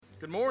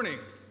Good morning.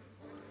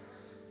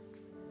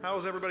 How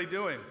is everybody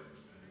doing?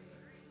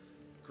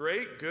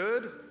 Great,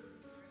 good,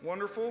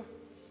 wonderful.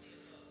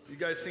 You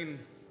guys seen,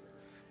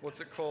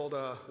 what's it called?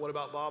 What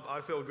About Bob?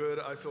 I feel good,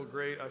 I feel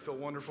great, I feel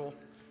wonderful.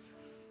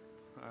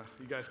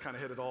 You guys kind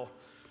of hit it all.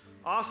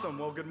 Awesome.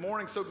 Well, good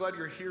morning. So glad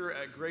you're here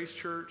at Grace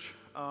Church.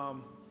 I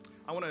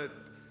want to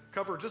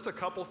cover just a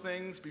couple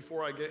things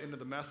before I get into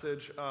the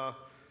message.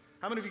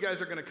 How many of you guys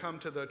are going to come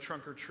to the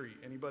trunk or treat?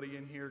 Anybody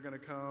in here going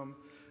to come?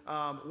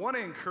 Want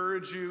to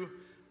encourage you,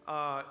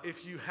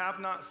 if you have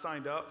not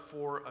signed up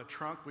for a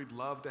trunk, we'd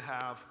love to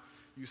have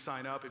you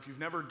sign up. If you've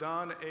never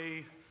done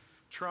a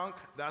trunk,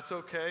 that's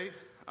okay.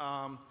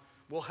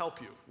 We'll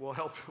help you. We'll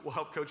help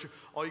coach you.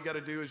 All you got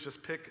to do is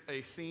just pick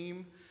a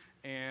theme,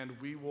 and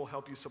we will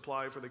help you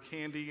supply for the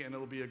candy, and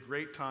it'll be a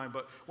great time.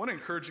 But I want to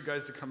encourage you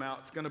guys to come out.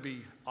 It's going to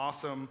be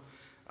awesome.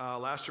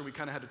 Last year, we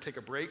kind of had to take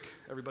a break.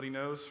 Everybody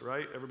knows,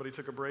 right? Everybody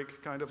took a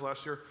break kind of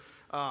last year.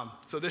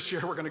 So this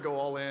year, we're going to go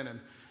all in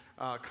and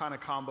kind of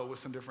combo with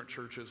some different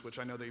churches, which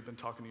I know they've been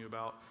talking to you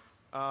about.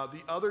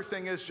 The other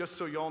thing is, just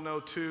so y'all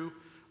know too,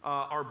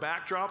 our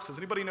backdrops. Has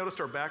anybody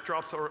noticed our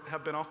backdrops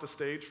have been off the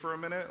stage for a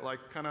minute?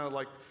 Kind of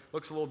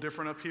looks a little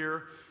different up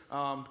here.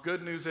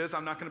 Good news is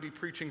I'm not going to be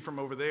preaching from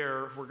over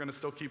there. We're going to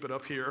still keep it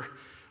up here.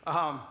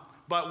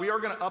 But we are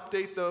going to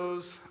update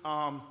those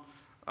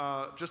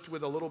just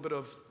with a little bit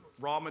of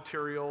raw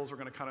materials. We're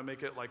going to kind of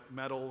make it like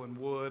metal and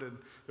wood. And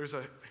there's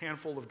a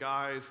handful of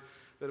guys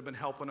that have been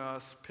helping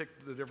us pick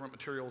the different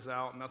materials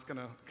out. And that's going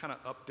to kind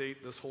of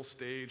update this whole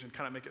stage and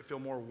kind of make it feel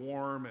more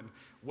warm and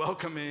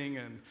welcoming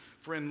and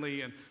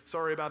friendly. And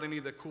sorry about any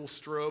of the cool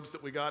strobes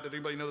that we got. Did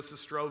anybody notice the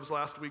strobes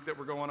last week that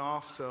were going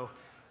off? So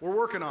we're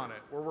working on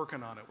it. We're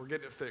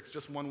getting it fixed,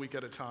 just 1 week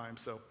at a time.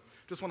 So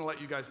just want to let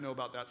you guys know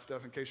about that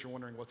stuff in case you're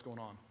wondering what's going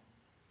on.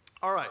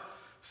 All right.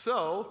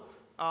 So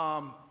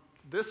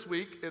this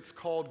week, it's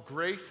called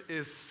Grace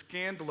is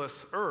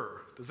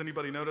Scandalous-er. Does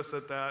anybody notice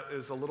that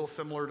is a little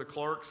similar to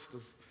Clark's?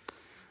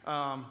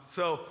 When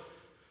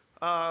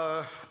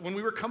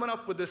we were coming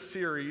up with this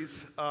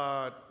series,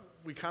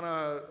 we kind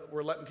of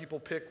were letting people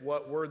pick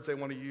what words they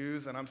want to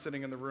use, and I'm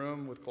sitting in the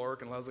room with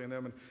Clark and Leslie and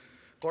them, and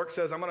Clark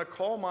says, I'm going to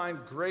call mine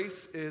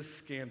Grace is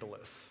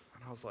Scandalous.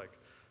 And I was like,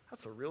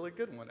 that's a really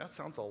good one. That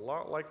sounds a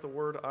lot like the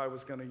word I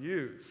was going to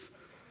use.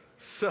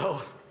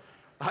 So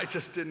I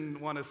just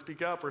didn't want to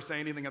speak up or say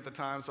anything at the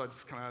time, so I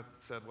just kind of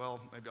said, well,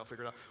 maybe I'll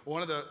figure it out.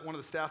 One of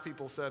the staff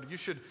people said, you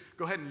should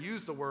go ahead and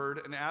use the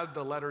word and add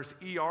the letters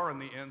ER in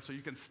the end so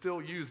you can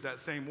still use that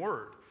same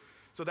word.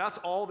 So that's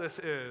all this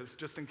is,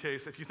 just in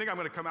case. If you think I'm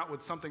going to come out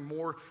with something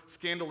more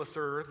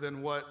scandalous-er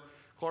than what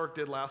Clark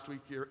did last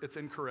week, it's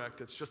incorrect.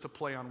 It's just a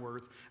play on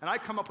words. And I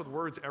come up with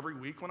words every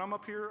week when I'm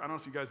up here. I don't know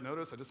if you guys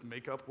notice. I just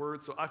make up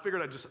words. So I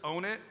figured I'd just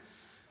own it.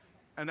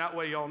 And that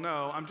way y'all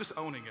know I'm just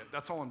owning it.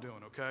 That's all I'm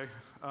doing, okay?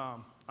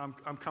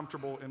 I'm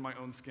comfortable in my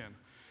own skin.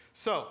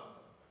 So,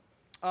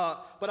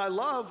 but I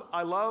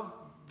love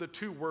the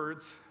two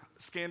words,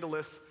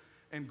 scandalous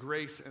and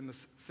grace, in the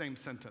same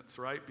sentence,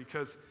 right?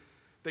 Because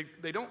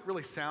they don't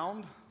really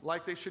sound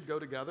like they should go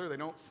together. They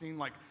don't seem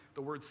like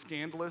the word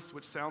scandalous,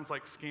 which sounds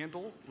like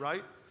scandal,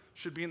 right?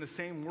 Should be in the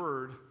same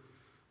word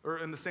or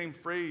in the same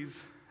phrase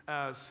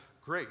as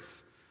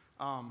grace.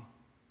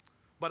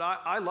 But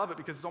I love it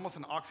because it's almost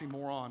an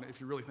oxymoron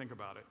if you really think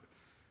about it.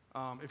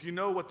 If you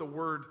know what the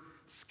word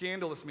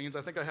scandalous means,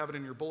 I think I have it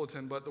in your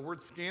bulletin, but the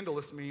word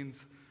scandalous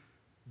means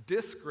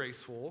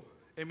disgraceful.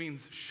 It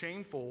means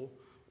shameful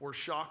or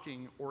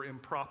shocking or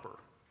improper,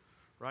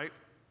 right?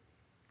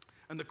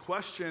 And the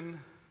question,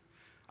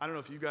 I don't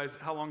know if you guys,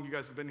 how long you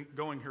guys have been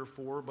going here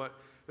for, but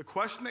the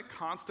question that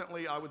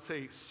constantly, I would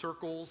say,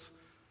 circles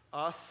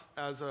us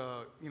as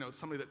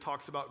somebody that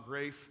talks about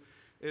grace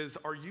is,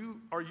 are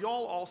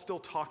y'all all still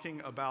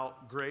talking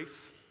about grace?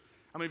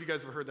 How many of you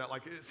guys have heard that?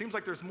 Like, it seems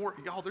like there's more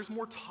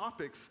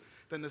topics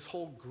than this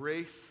whole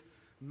grace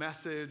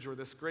message or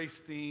this grace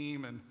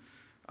theme. And,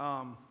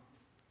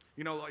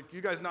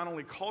 you guys not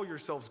only call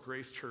yourselves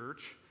Grace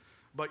Church,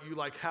 but you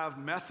have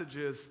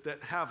messages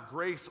that have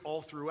grace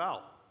all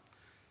throughout.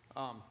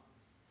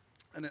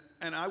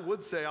 And I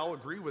would say I'll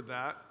agree with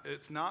that.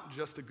 It's not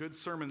just a good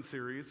sermon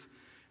series.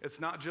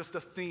 It's not just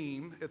a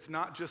theme. It's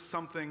not just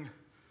something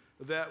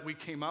that we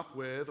came up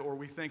with, or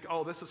we think,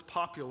 oh, this is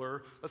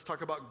popular, let's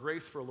talk about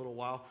grace for a little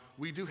while.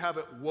 We do have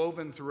it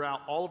woven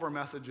throughout all of our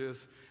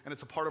messages, and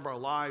it's a part of our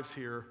lives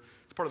here.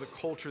 It's part of the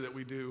culture that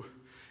we do.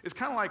 It's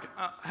kind of like,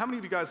 how many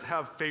of you guys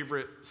have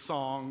favorite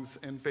songs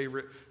and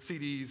favorite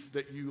CDs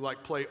that you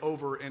play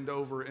over and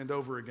over and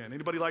over again?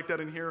 Anybody like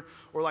that in here?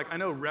 Or I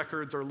know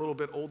records are a little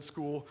bit old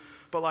school,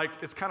 but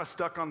it's kind of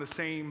stuck on the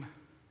same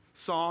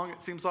song,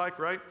 it seems like,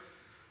 right?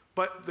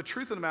 But the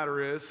truth of the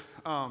matter is,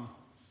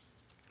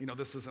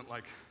 this isn't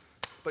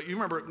but you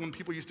remember when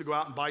people used to go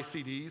out and buy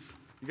CDs?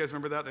 You guys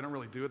remember that? They don't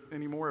really do it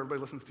anymore.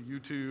 Everybody listens to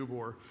YouTube,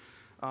 or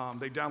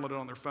they download it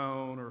on their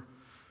phone.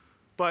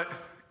 But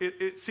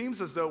it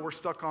seems as though we're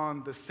stuck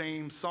on the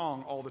same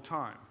song all the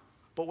time.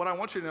 But what I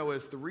want you to know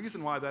is the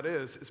reason why that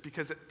is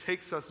because it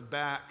takes us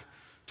back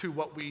to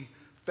what we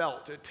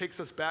felt. It takes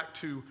us back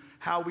to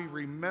how we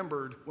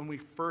remembered when we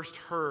first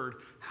heard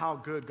how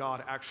good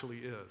God actually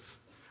is.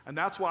 And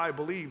that's why I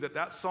believe that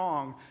that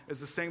song is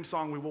the same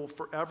song we will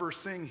forever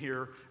sing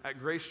here at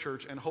Grace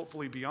Church and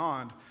hopefully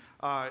beyond,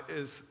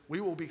 is we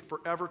will be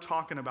forever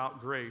talking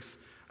about grace.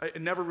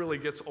 It never really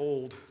gets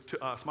old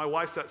to us. My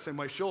wife's that same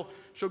way. She'll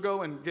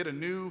go and get a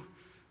new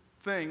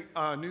thing,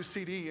 a new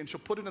CD, and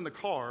she'll put it in the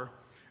car,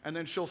 and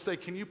then she'll say,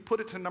 can you put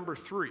it to number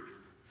 3?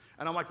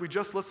 And I'm like, we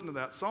just listened to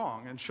that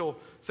song. And she'll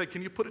say,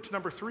 can you put it to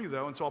number 3,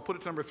 though? And so I'll put it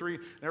to number 3.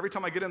 And every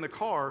time I get in the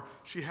car,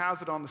 she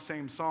has it on the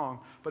same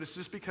song. But it's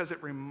just because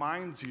it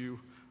reminds you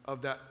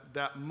of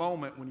that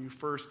moment when you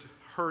first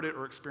heard it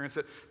or experienced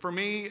it. For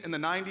me, in the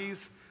 90s,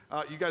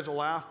 you guys will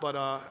laugh, but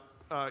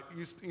I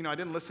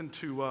didn't listen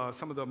to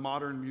some of the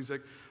modern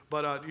music.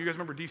 But do you guys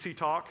remember DC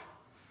Talk?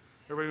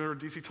 Everybody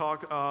remember DC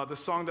Talk? The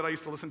song that I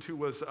used to listen to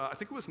was, I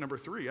think it was number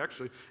 3,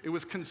 actually. It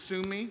was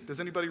Consume Me. Does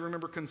anybody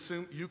remember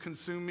Consume? You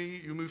consume me,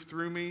 you move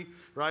through me,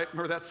 right?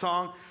 Remember that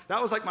song?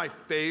 That was like my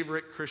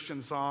favorite Christian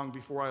song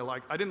before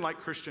I didn't like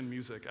Christian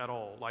music at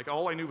all. Like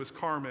all I knew was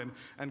Carmen,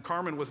 and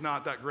Carmen was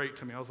not that great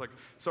to me. I was like,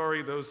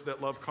 sorry, those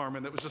that love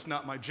Carmen, that was just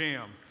not my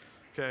jam,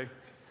 okay?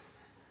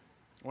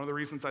 One of the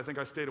reasons I think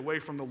I stayed away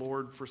from the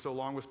Lord for so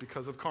long was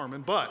because of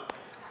Carmen, but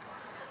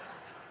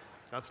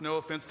that's no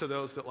offense to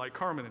those that like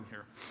Carmen in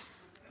here.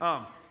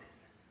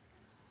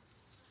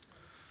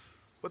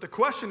 But the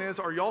question is,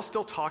 are y'all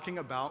still talking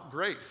about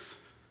grace?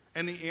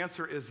 And the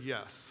answer is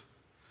yes.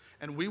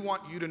 And we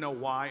want you to know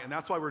why, and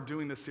that's why we're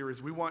doing this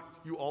series. We want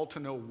you all to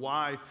know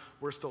why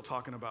we're still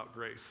talking about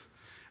grace.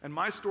 And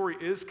my story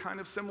is kind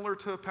of similar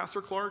to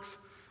Pastor Clark's,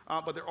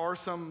 but there are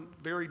some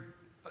very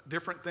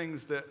different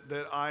things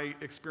that I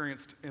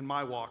experienced in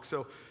my walk.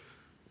 So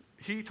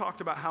he talked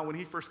about how when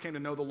he first came to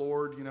know the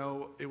Lord, you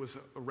know, it was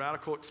a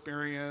radical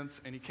experience,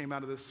 and he came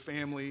out of this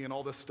family and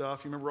all this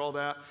stuff. You remember all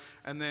that?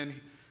 And then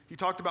he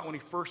talked about when he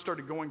first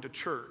started going to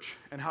church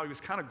and how he was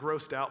kind of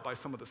grossed out by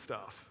some of the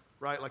stuff,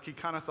 right? Like he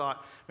kind of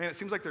thought, man, it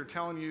seems like they're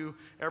telling you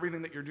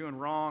everything that you're doing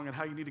wrong and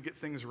how you need to get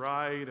things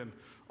right and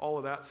all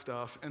of that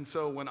stuff. And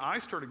so when I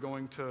started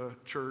going to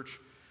church,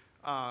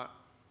 I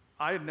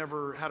had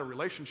never had a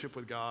relationship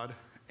with God,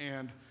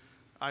 and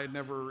I had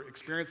never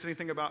experienced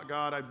anything about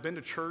God. I'd been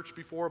to church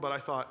before, but I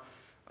thought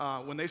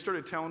when they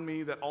started telling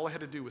me that all I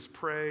had to do was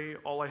pray,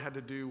 all I had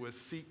to do was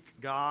seek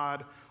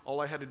God, all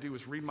I had to do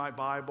was read my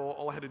Bible,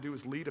 all I had to do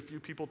was lead a few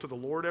people to the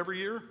Lord every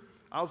year,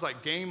 I was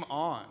like, game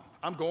on.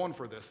 I'm going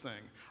for this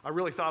thing. I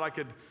really thought I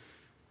could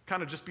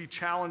kind of just be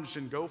challenged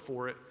and go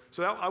for it.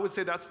 So I would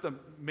say that's the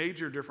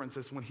major difference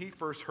is when he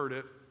first heard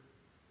it,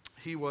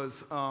 he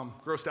was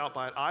grossed out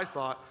by it. I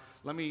thought,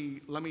 let me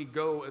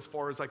go as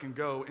far as I can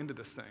go into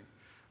this thing.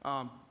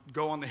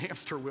 Go on the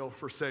hamster wheel,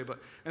 per se.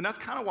 And that's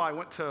kind of why I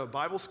went to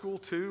Bible school,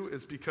 too,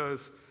 is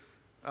because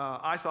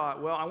I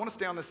thought, well, I want to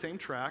stay on the same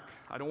track.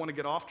 I don't want to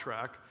get off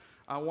track.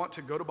 I want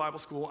to go to Bible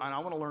school, and I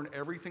want to learn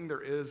everything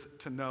there is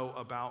to know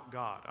about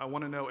God. I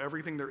want to know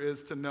everything there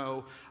is to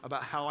know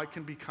about how I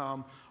can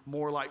become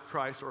more like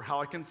Christ or how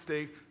I can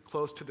stay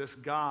close to this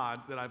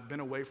God that I've been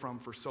away from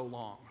for so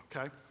long,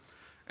 okay?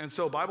 And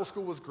so Bible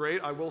school was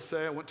great. I will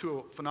say I went to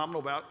a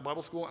phenomenal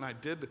Bible school, and I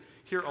did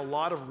hear a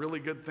lot of really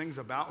good things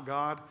about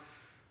God.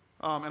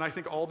 And I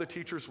think all the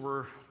teachers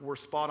were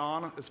spot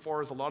on as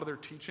far as a lot of their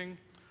teaching.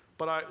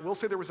 But I will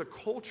say there was a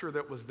culture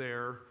that was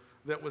there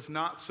that was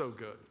not so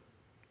good.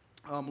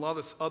 A lot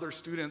of the other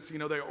students, you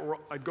know,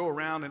 I'd go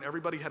around, and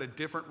everybody had a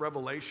different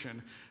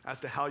revelation as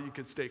to how you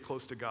could stay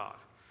close to God,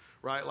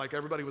 right? Like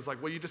everybody was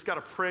like, well, you just got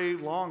to pray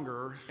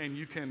longer, and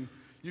you can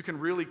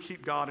really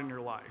keep God in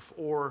your life.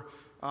 Or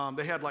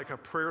they had like a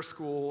prayer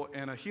school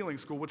and a healing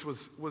school, which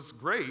was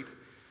great,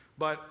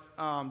 but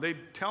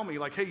they'd tell me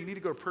like, hey, you need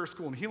to go to prayer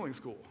school and healing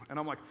school. And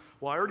I'm like,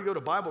 well, I already go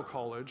to Bible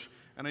college,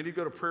 and I need to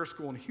go to prayer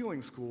school and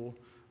healing school.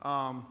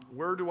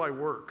 Where do I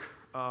work?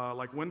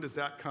 Like, when does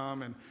that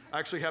come? And I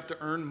actually have to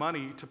earn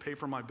money to pay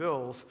for my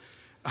bills.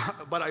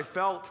 But I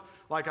felt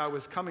like I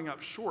was coming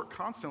up short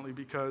constantly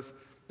because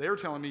they were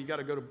telling me you got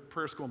to go to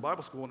prayer school and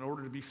Bible school in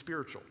order to be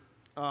spiritual.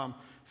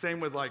 Same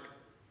with like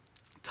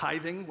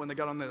tithing, when they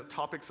got on the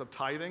topics of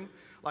tithing.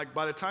 Like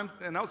by the time,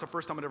 and that was the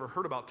first time I'd ever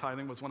heard about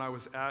tithing, was when I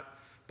was at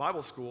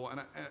Bible school,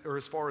 or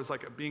as far as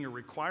like it being a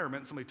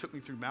requirement, somebody took me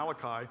through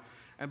Malachi.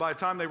 And by the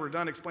time they were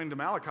done explaining to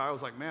Malachi, I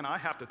was like, man, I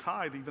have to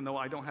tithe even though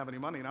I don't have any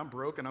money and I'm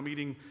broke and I'm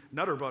eating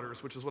Nutter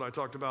Butters, which is what I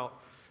talked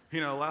about, you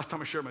know, last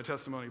time I shared my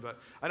testimony. But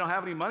I don't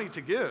have any money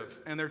to give.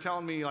 And they're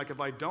telling me, like, if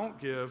I don't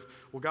give,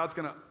 well, God's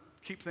going to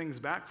keep things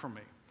back from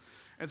me.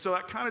 And so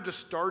that kind of just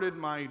started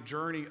my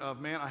journey of,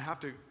 man, I have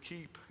to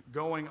keep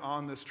going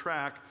on this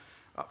track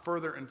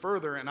further and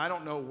further, and I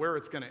don't know where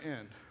it's going to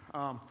end.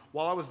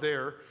 While I was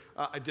there,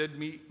 I did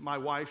meet my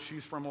wife.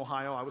 She's from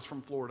Ohio. I was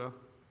from Florida.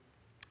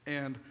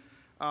 And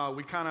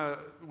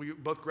we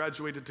both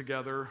graduated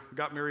together,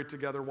 got married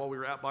together while we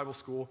were at Bible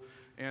school,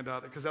 and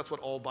because that's what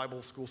all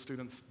Bible school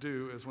students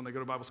do, is when they go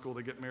to Bible school,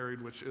 they get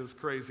married, which is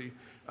crazy.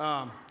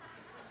 But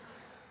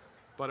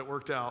it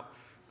worked out.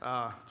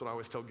 That's what I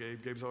always tell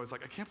Gabe. Gabe's always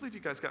like, I can't believe you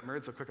guys got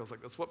married so quick. I was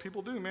like, that's what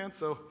people do, man.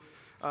 So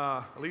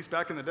at least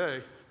back in the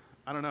day.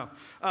 I don't know.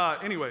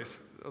 Anyways,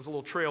 it was a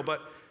little trail.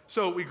 But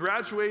so we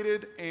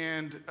graduated,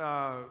 and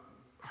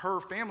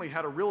her family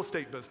had a real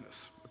estate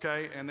business,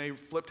 okay? And they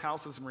flipped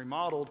houses and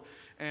remodeled.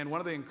 And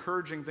one of the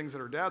encouraging things that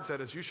her dad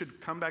said is, you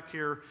should come back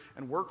here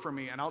and work for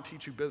me, and I'll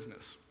teach you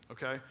business,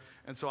 okay?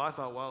 And so I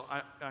thought, well,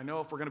 I know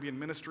if we're going to be in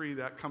ministry,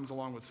 that comes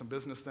along with some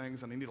business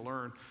things, and I need to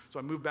learn. So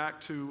I moved back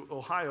to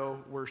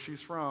Ohio, where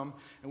she's from,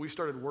 and we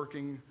started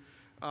working.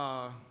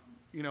 I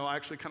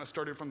actually kind of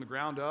started from the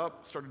ground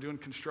up, started doing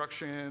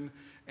construction,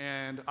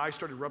 and I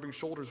started rubbing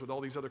shoulders with all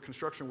these other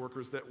construction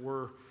workers that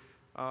were,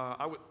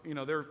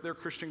 they're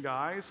Christian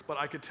guys, but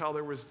I could tell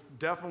there was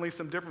definitely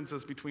some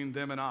differences between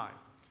them and I.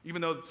 Even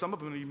though some of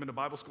them had even been to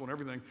Bible school and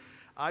everything,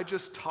 I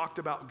just talked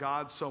about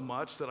God so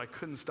much that I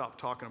couldn't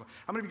stop talking about.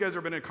 How many of you guys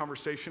have been in a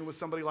conversation with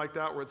somebody like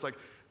that, where it's like,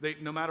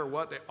 no matter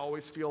what, they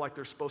always feel like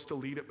they're supposed to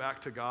lead it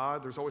back to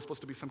God? There's always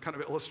supposed to be some kind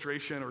of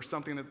illustration or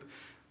something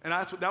and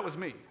that was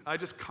me. I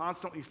just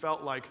constantly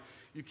felt like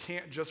you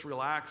can't just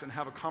relax and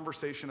have a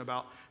conversation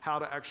about how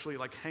to actually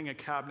hang a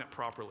cabinet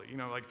properly.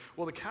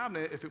 Well, the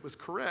cabinet, if it was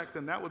correct,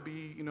 then that would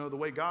be, the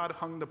way God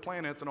hung the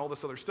planets and all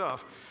this other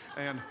stuff.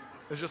 And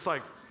it's just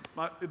like,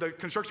 the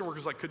construction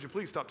worker's like, could you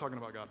please stop talking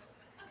about God?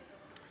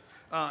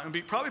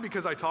 Probably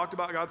because I talked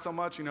about God so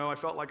much, I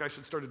felt like I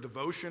should start a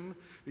devotion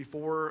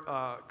before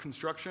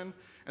construction.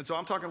 And so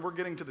we're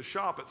getting to the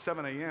shop at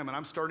 7 a.m., and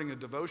I'm starting a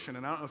devotion.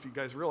 And I don't know if you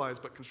guys realize,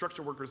 but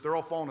construction workers, they're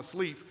all falling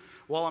asleep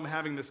while I'm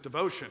having this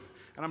devotion.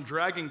 And I'm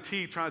dragging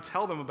teeth trying to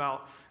tell them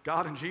about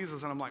God and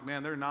Jesus, and I'm like,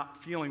 man, they're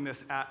not feeling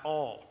this at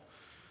all.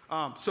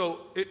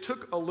 So it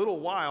took a little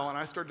while, and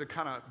I started to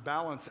kind of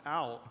balance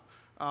out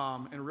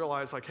and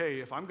realize, hey,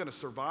 if I'm going to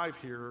survive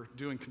here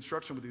doing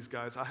construction with these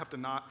guys, I have to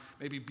not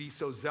maybe be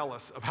so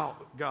zealous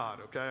about God,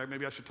 okay?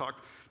 Maybe I should talk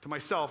to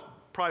myself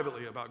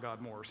privately about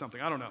God more or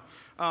something. I don't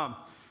know.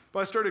 But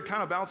I started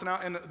kind of balancing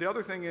out. And the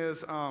other thing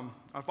is,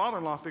 my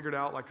father-in-law figured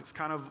out, it's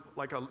kind of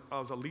I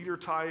was a leader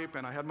type,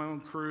 and I had my own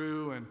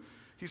crew. And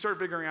he started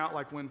figuring out,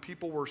 when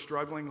people were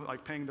struggling,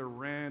 paying their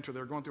rent, or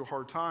they were going through a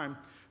hard time,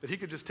 that he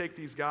could just take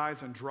these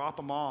guys and drop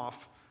them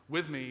off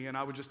with me, and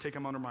I would just take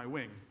them under my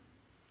wing.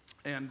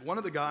 And one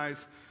of the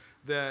guys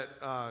that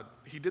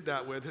he did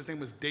that with, his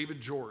name was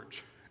David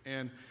George.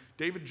 And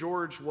David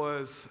George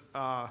was,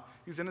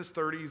 he's in his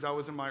 30s, I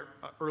was in my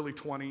early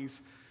 20s,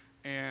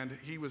 and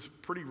he was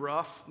pretty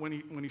rough when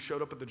he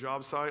showed up at the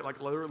job site.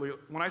 Literally,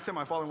 when I say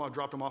my father-in-law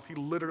dropped him off, he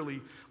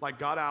literally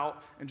got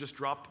out and just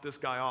dropped this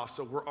guy off.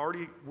 So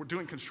we're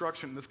doing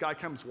construction, and this guy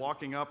comes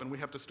walking up, and we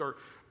have to start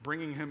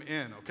bringing him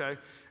in, okay?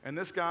 And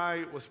this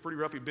guy was pretty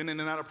rough. He'd been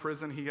in and out of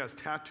prison. He has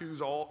tattoos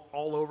all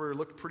over. He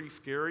looked pretty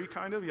scary,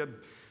 kind of. He had,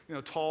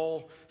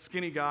 tall,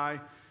 skinny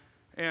guy.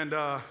 And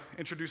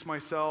introduced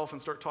myself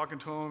and start talking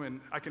to him, and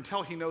I can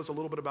tell he knows a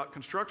little bit about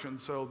construction,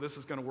 so this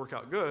is going to work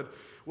out good.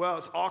 Well,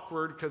 it's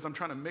awkward because I'm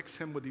trying to mix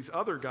him with these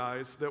other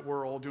guys that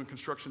were all doing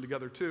construction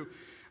together too.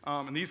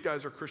 And these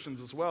guys are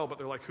Christians as well, but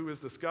they're like, who is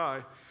this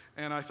guy?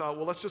 And I thought,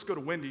 well, let's just go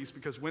to Wendy's,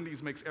 because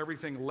Wendy's makes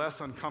everything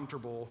less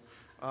uncomfortable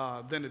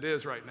than it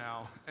is right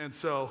now. And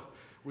so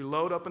we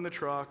load up in the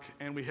truck,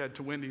 and we head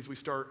to Wendy's. We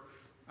start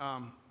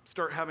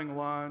having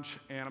lunch,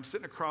 and I'm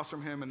sitting across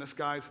from him, and this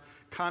guy's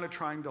kind of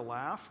trying to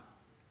laugh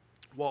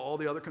while all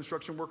the other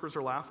construction workers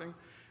are laughing.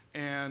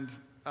 And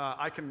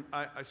I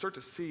start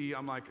to see,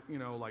 I'm like,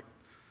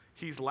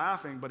 he's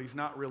laughing, but he's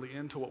not really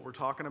into what we're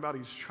talking about.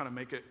 He's trying to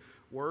make it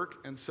work.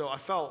 And so I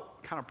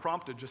felt kind of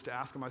prompted just to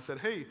ask him. I said,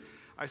 hey,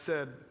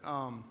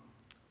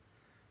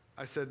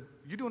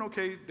 you doing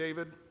okay,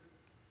 David?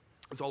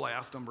 That's all I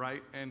asked him,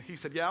 right? And he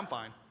said, yeah, I'm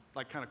fine,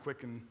 kind of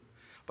quick.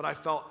 But I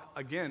felt,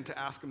 again, to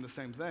ask him the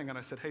same thing. And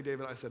I said, hey,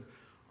 David,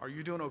 are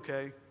you doing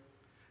okay?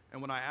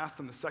 And when I asked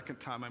him the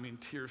second time,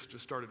 tears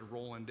just started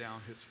rolling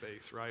down his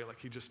face, right?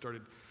 He just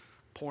started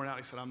pouring out.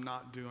 He said, I'm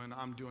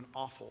doing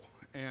awful.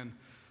 And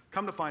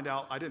come to find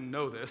out, I didn't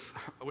know this.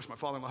 I wish my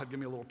father-in-law had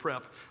given me a little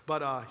prep.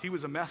 But he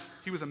was a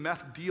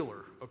meth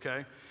dealer,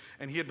 okay?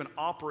 And he had been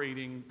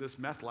operating this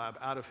meth lab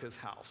out of his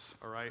house,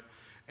 all right?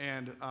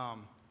 And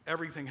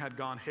everything had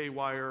gone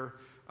haywire.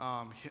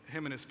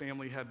 Him and his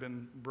family had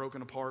been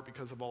broken apart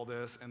because of all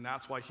this, and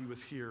that's why he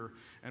was here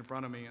in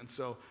front of me. And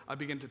so I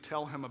began to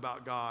tell him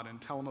about God and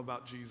tell him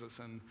about Jesus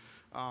and,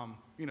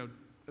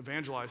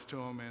 evangelize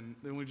to him. And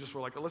then we just were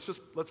like,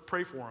 let's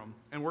pray for him.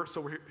 And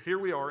here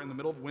we are in the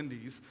middle of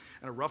Wendy's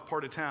in a rough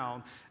part of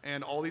town,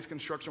 and all these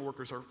construction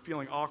workers are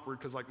feeling awkward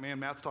because, man,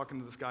 Matt's talking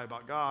to this guy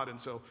about God. And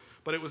so,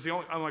 but it was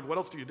I'm like, what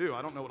else do you do?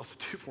 I don't know what else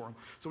to do for him.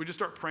 So we just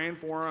start praying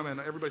for him, and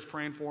everybody's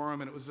praying for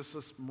him, and it was just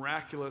this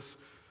miraculous,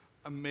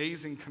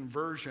 amazing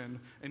conversion,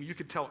 and you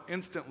could tell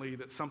instantly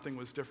that something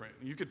was different.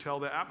 And you could tell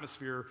the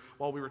atmosphere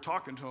while we were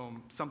talking to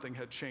him, something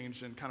had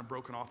changed and kind of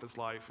broken off his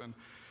life. And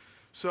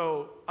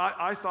so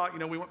I thought,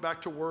 we went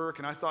back to work,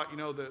 and I thought,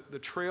 the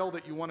trail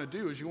that you want to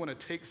do is you want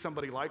to take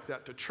somebody like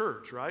that to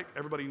church, right?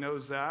 Everybody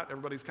knows that.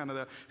 Everybody's kind of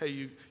the, hey,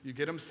 you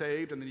get them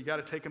saved, and then you got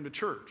to take them to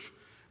church.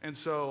 And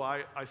so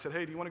I said,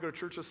 hey, do you want to go to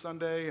church this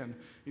Sunday? And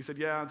he said,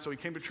 yeah. And so he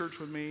came to church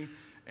with me.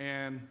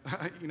 And,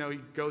 he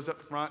goes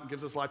up front and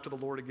gives his life to the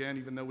Lord again,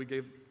 even though we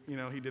gave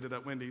he did it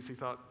at Wendy's. He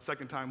thought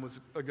second time was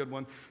a good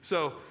one.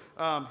 So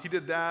he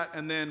did that,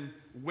 and then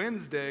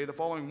the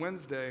following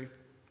Wednesday,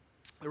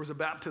 there was a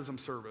baptism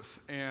service,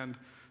 and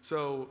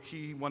so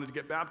he wanted to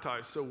get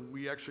baptized. So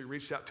we actually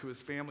reached out to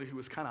his family, who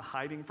was kind of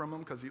hiding from him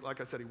because,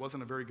 like I said, he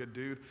wasn't a very good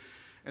dude.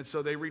 And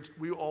so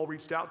we all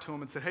reached out to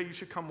him and said, hey, you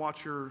should come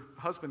watch your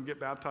husband get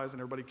baptized,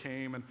 and everybody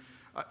came, and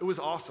it was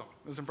awesome.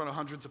 It was in front of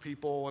hundreds of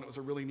people, and it was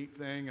a really neat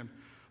thing.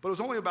 But it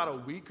was only about a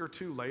week or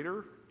two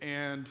later,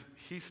 and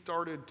he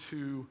started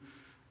to,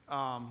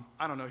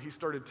 he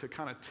started to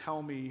kind of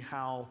tell me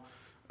how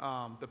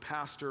the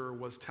pastor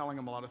was telling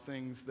him a lot of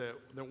things that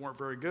weren't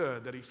very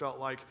good, that he felt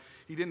like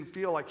he didn't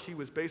feel like he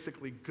was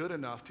basically good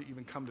enough to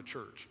even come to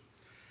church.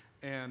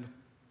 And,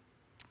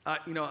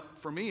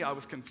 for me, I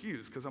was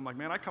confused because I'm like,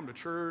 man, I come to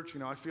church,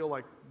 I feel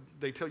like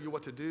they tell you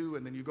what to do,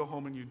 and then you go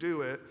home and you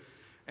do it.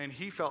 And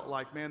he felt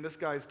like, man, this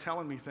guy's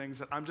telling me things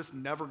that I'm just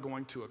never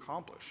going to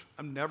accomplish.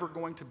 I'm never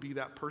going to be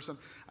that person.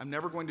 I'm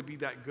never going to be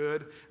that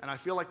good. And I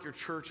feel like your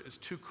church is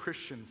too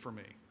Christian for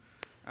me.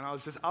 And I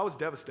was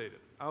devastated.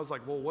 I was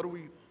like, well, what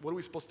are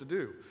we supposed to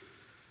do?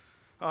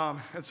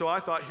 And so I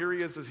thought, here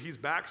he is, he's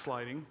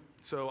backsliding.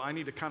 So I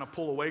need to kind of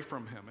pull away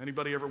from him.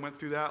 Anybody ever went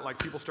through that? Like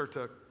people start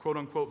to quote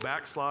unquote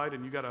backslide,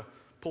 and you got to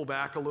pull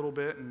back a little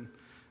bit.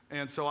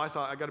 And so I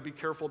thought, I got to be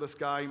careful of this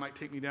guy. He might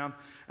take me down.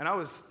 And I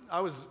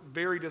was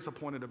very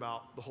disappointed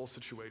about the whole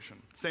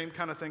situation. Same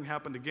kind of thing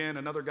happened again.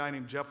 Another guy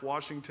named Jeff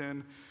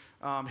Washington.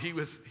 He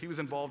was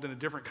involved in a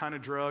different kind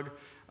of drug,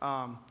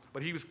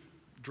 but he was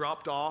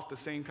dropped off the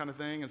same kind of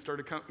thing and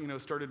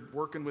started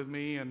working with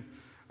me, and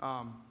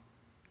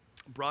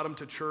brought him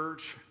to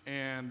church.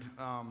 And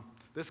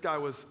this guy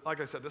was, like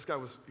I said,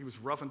 he was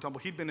rough and tumble.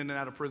 He'd been in and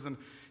out of prison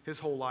his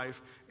whole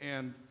life.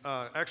 And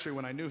actually,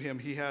 when I knew him,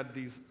 he had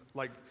these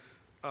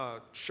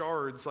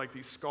shards, like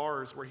these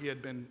scars where he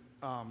had been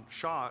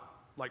shot,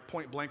 like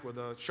point blank with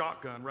a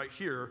shotgun right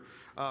here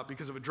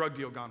because of a drug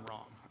deal gone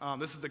wrong.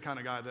 This is the kind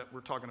of guy that we're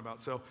talking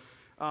about. So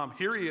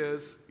here he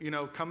is,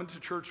 coming to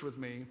church with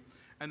me,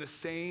 and the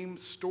same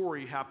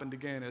story happened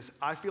again. Is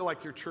I feel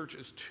like your church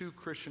is too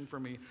Christian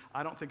for me.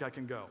 I don't think I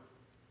can go.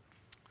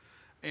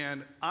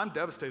 And I'm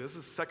devastated. This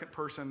is the second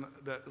person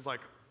that is like,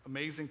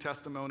 amazing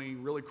testimony,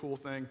 really cool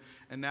thing,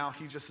 and now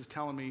he just is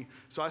telling me.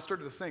 So I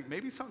started to think,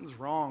 maybe something's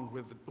wrong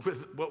with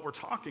what we're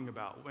talking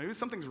about. Maybe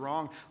something's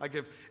wrong. Like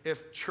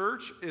if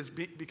church is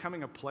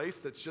becoming a place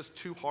that's just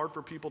too hard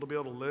for people to be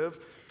able to live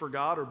for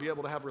God or be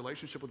able to have a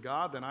relationship with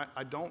God, then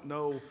I don't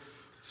know.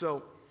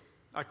 So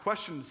I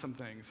questioned some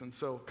things, and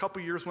so a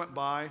couple years went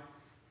by.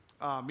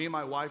 Me and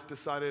my wife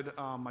decided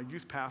my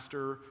youth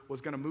pastor was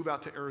going to move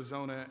out to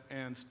Arizona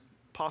and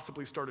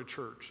possibly start a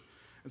church.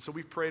 And so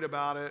we prayed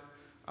about it.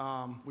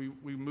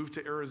 We moved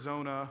to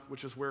Arizona,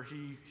 which is where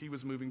he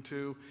was moving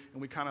to,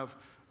 and we kind of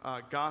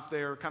got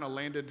there, kind of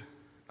landed.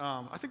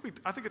 I think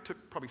it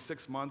took probably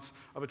 6 months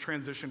of a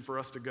transition for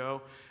us to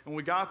go. And when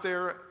we got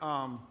there,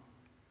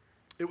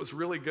 it was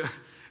really good.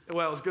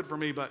 Well, it was good for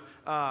me, but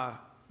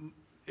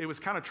it was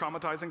kind of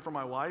traumatizing for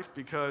my wife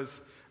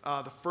because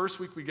the first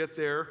week we get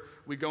there,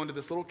 we go into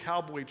this little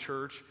cowboy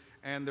church,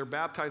 and they're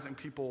baptizing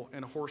people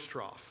in a horse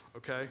trough,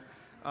 okay?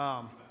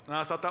 And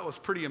I thought that was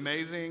pretty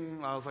amazing.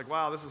 I was like,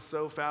 wow, this is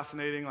so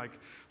fascinating, like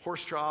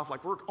horse trough,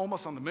 like we're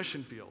almost on the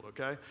mission field,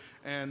 okay?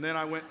 And then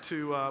I went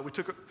to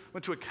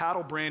a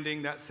cattle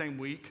branding that same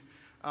week,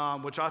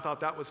 which I thought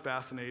that was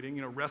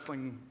fascinating,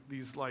 wrestling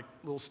these like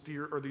little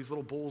steer or these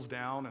little bulls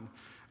down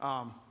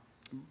and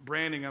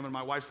branding them, and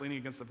my wife's leaning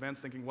against the fence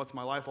thinking, what's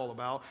my life all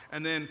about?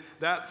 And then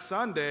that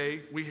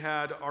Sunday, we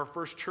had our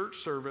first church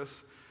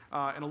service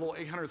in a little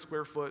 800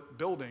 square foot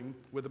building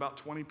with about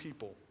 20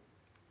 people.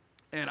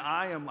 And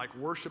I am like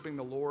worshiping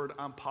the Lord.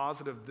 I'm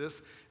positive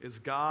this is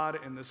God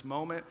in this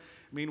moment.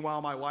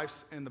 Meanwhile, my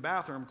wife's in the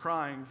bathroom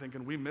crying,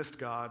 thinking we missed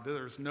God.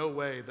 There's no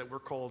way that we're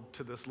called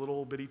to this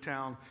little bitty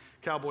town,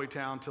 cowboy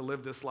town, to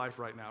live this life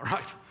right now,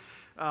 right?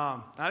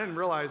 I didn't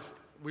realize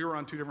we were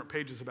on two different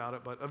pages about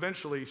it, but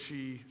eventually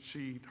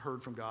she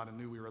heard from God and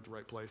knew we were at the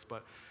right place.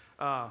 But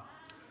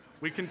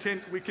we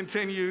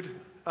continued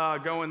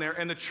going there,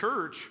 and the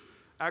church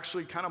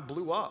actually kind of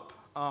blew up.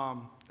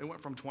 It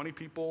went from 20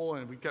 people,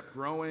 and we kept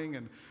growing,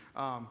 and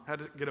had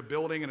to get a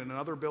building and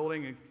another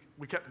building, and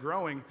we kept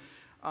growing.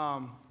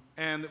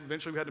 And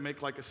eventually we had to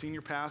make like a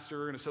senior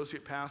pastor, an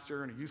associate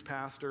pastor, and a youth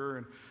pastor.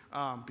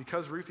 And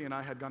because Ruthie and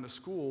I had gone to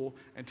school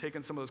and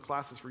taken some of those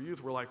classes for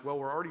youth, we're like, well,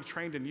 we're already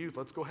trained in youth.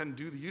 Let's go ahead and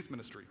do the youth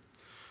ministry.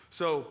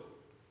 So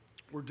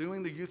we're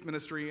doing the youth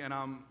ministry, and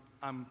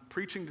I'm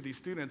preaching to these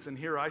students, and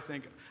here I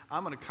think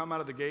I'm going to come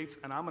out of the gates,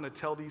 and I'm going to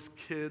tell these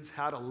kids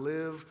how to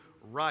live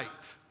right.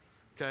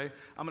 Okay?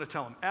 I'm going to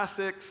tell them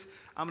ethics.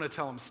 I'm going to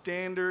tell them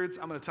standards.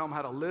 I'm going to tell them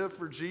how to live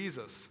for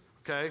Jesus.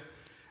 Okay?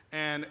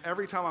 And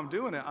every time I'm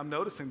doing it, I'm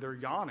noticing they're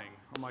yawning.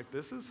 I'm like,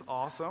 this is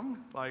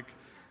awesome. Like,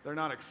 they're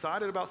not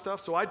excited about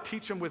stuff. So I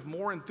teach them with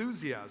more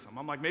enthusiasm.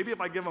 I'm like, maybe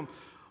if I give them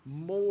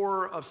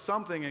more of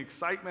something,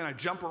 excitement, I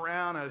jump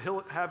around, I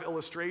have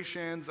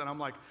illustrations, and I'm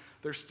like,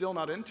 they're still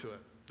not into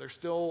it.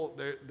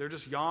 They're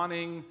just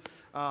yawning.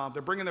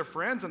 They're bringing their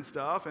friends and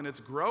stuff, and it's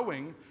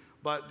growing.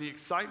 but the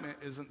excitement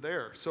isn't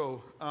there.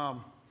 So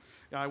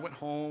I went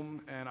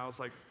home and I was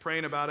like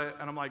praying about it,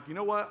 and I'm like, you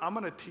know what? I'm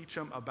going to teach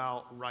them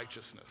about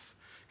righteousness.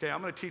 Okay,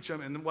 I'm going to teach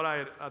them, and what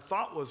I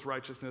thought was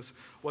righteousness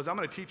was I'm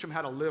going to teach them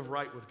how to live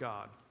right with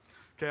God.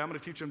 Okay, I'm going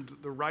to teach them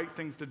the right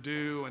things to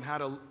do and how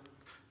to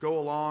go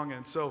along.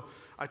 And so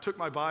I took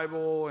my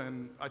Bible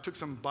and I took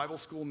some Bible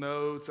school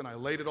notes and I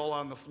laid it all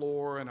on the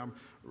floor, and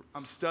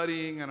I'm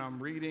studying and I'm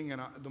reading,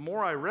 and the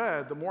more I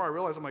read, the more I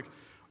realized I'm like,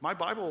 my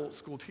Bible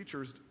school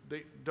teachers,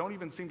 they don't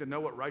even seem to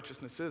know what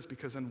righteousness is,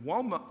 because in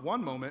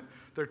one moment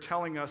they're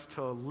telling us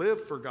to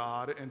live for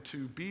God and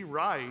to be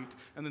right,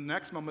 and the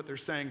next moment they're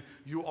saying,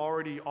 you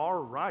already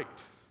are right.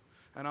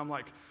 And I'm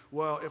like,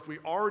 well, if we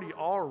already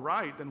are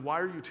right, then why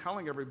are you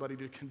telling everybody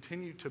to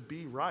continue to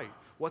be right?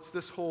 What's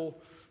this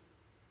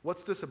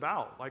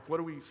about? Like, what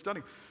are we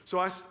studying? So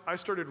I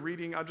started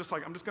reading. I'm just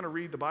going to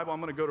read the Bible. I'm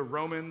going to go to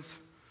Romans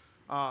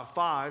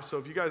 5. So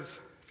if you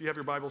have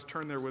your Bibles,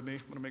 turn there with me. I'm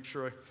going to make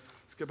sure I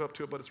skip up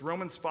to it, but it's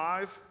Romans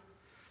 5:17.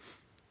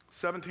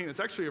 It's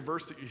actually a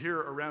verse that you hear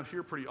around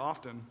here pretty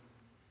often.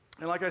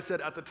 And like I said,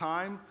 at the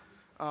time,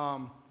 no,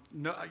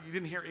 you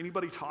didn't hear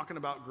anybody talking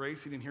about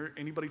grace. You didn't hear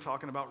anybody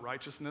talking about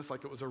righteousness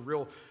like it was a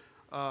real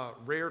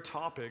rare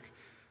topic.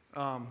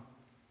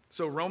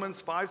 So Romans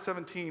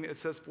 5:17, it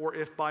says, for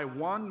if by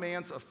one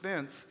man's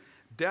offense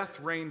death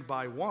reigned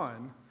by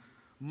one,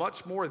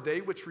 much more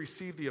they which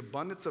receive the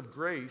abundance of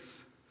grace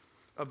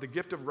of the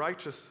gift of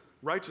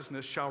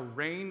righteousness shall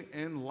reign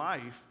in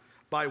life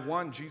by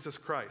one, Jesus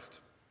Christ.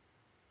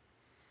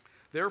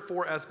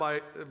 Therefore,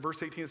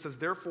 verse 18, it says,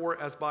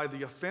 therefore, as by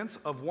the offense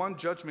of one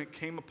judgment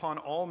came upon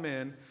all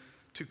men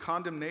to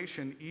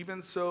condemnation,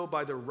 even so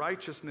by the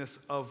righteousness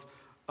of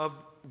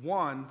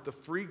one, the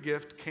free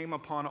gift came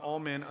upon all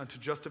men unto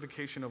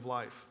justification of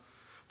life.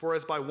 For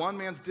as by one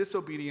man's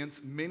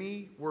disobedience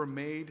many were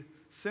made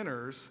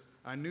sinners.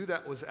 I knew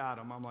that was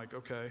Adam. I'm like,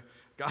 okay,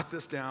 got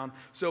this down.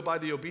 So by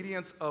the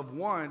obedience of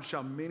one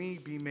shall many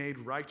be made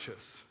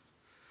righteous.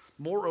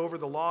 Moreover,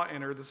 the law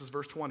entered, this is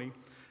verse 20,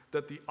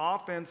 that the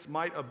offense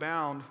might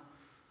abound,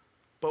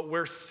 but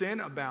where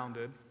sin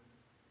abounded,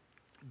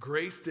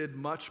 grace did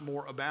much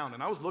more abound.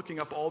 And I was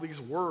looking up all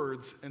these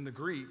words in the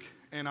Greek,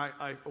 and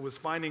I was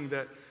finding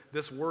that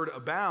this word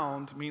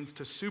abound means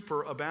to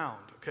superabound.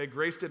 Okay,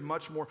 grace did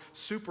much more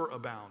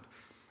superabound.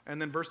 And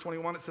then verse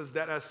 21, it says,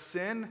 that as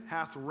sin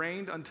hath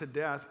reigned unto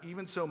death,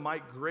 even so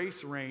might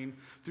grace reign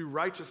through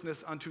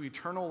righteousness unto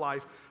eternal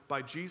life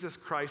by Jesus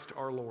Christ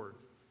our Lord.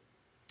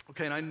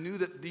 Okay, and I knew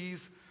that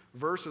these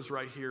verses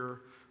right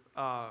here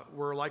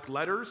were like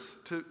letters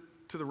to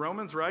the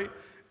Romans, right?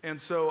 And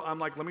so I'm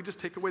like, let me just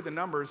take away the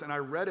numbers, and I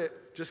read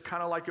it just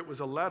kind of like it was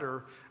a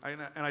letter,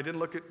 and I didn't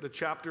look at the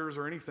chapters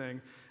or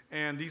anything.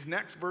 And these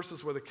next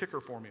verses were the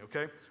kicker for me,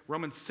 okay?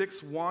 Romans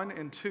 6:1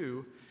 and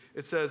 2,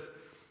 it says,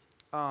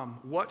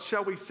 what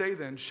shall we say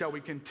then? Shall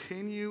we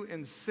continue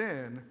in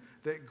sin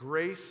that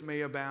grace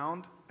may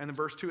abound? And in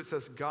verse 2 it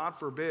says, God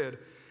forbid,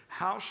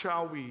 how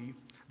shall we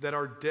that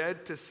are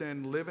dead to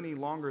sin live any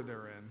longer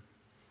therein?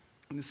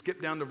 And then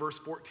skip down to verse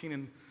 14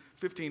 and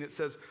 15, it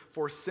says,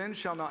 for sin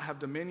shall not have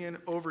dominion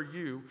over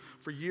you,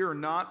 for ye are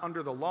not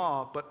under the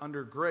law, but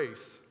under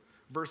grace.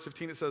 Verse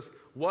 15, it says,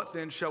 what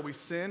then shall we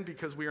sin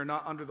because we are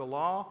not under the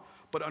law,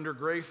 but under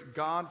grace?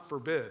 God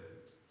forbid.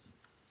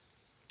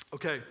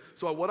 Okay,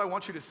 so what I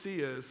want you to see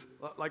is,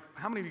 like,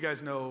 how many of you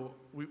guys know,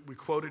 we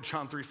quoted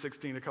John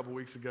 3:16 a couple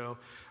weeks ago,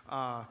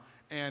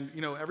 and,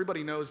 you know,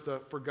 everybody knows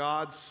for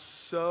God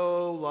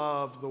so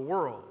loved the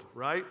world,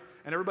 right?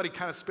 And everybody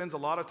kind of spends a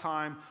lot of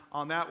time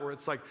on that where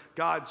it's like,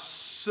 God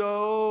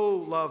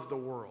so loved the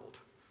world,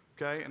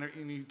 okay?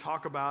 And you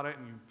talk about it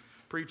and you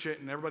preach it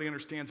and everybody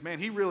understands, man,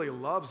 he really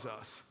loves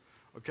us,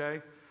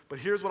 okay? But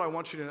here's what I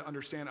want you to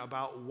understand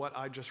about what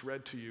I just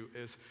read to you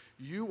is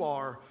you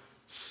are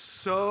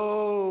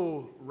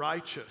so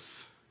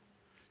righteous.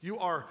 You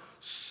are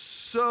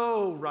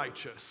so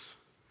righteous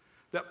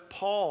that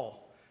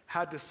Paul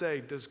had to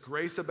say, does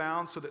grace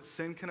abound so that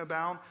sin can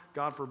abound?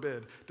 God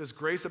forbid. Does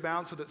grace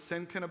abound so that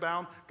sin can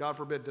abound? God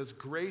forbid. Does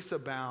grace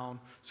abound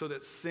so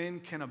that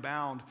sin can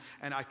abound?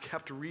 And I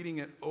kept reading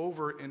it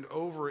over and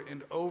over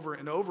and over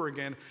and over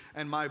again.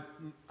 And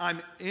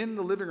I'm in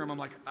the living room. I'm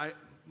like,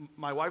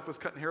 my wife was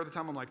cutting hair at the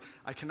time. I'm like,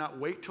 I cannot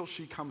wait till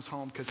she comes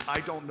home because I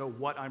don't know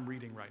what I'm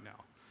reading right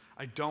now.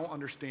 I don't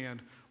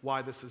understand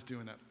why this is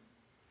doing it.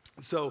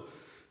 So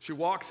she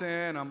walks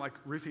in, I'm like,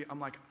 Ruthie,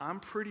 I'm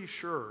pretty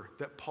sure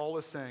that Paul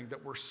is saying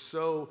that we're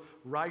so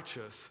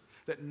righteous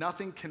that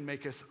nothing can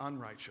make us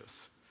unrighteous.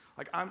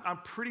 Like, I'm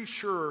pretty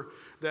sure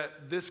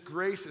that this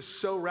grace is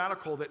so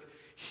radical that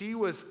he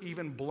was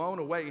even blown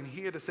away, and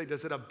he had to say,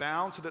 does it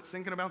abound so that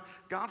sin can abound?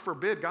 God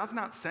forbid. God's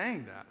not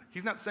saying that.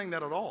 He's not saying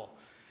that at all.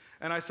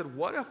 And I said,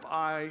 what if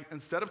I,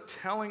 instead of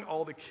telling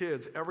all the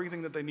kids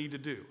everything that they need to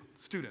do,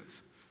 students,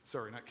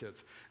 sorry, not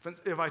kids,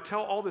 if I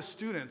tell all the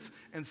students,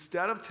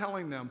 instead of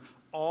telling them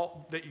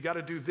all that you got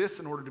to do this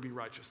in order to be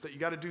righteous, that you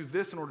got to do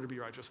this in order to be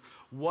righteous,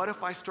 what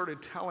if I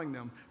started telling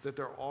them that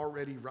they're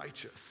already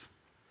righteous,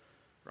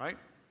 right?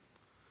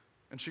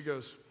 And she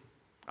goes,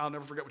 I'll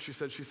never forget what she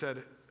said. She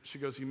said, she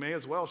goes, you may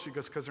as well. She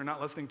goes, because they're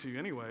not listening to you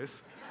anyways.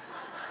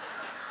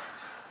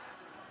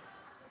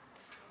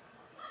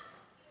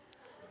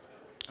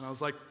 And I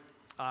was like,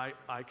 I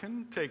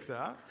can take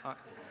that.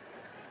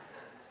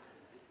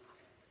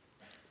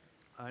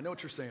 I know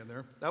what you're saying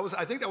there.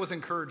 I think that was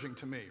encouraging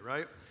to me,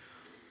 right?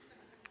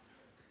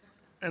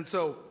 And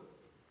so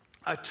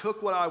I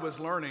took what I was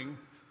learning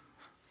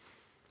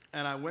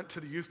and I went to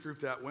the youth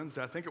group that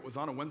Wednesday. I think it was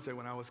on a Wednesday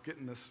when I was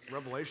getting this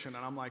revelation.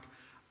 And I'm like,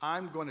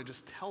 I'm going to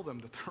just tell them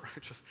that they're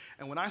righteous.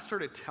 And when I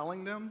started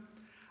telling them,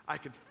 I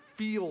could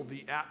feel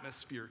the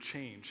atmosphere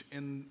change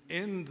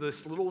in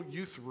this little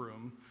youth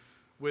room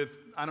with,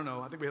 I don't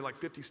know, I think we had like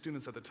 50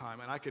 students at the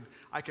time. And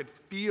I could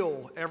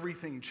feel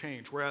everything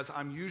change. Whereas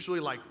I'm usually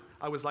like,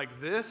 I was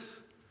like this.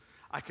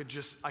 I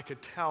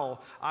could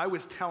tell I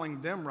was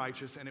telling them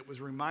righteous, and it was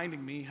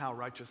reminding me how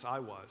righteous I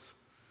was.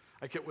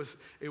 Like it was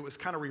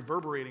kind of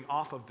reverberating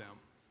off of them.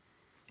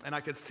 And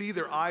I could see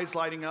their eyes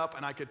lighting up,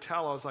 and I could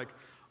tell, I was like,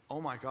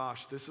 oh my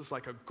gosh, this is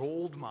like a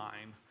gold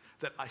mine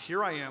that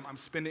here I am, I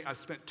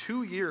spent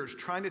 2 years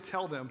trying to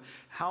tell them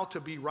how to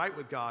be right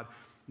with God,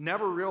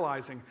 never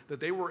realizing that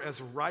they were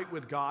as right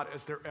with God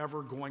as they're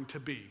ever going to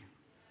be.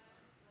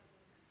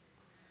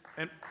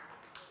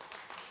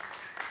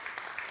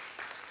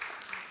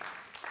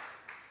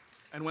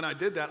 And when I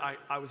did that,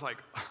 I was like,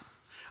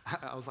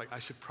 I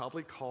should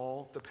probably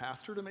call the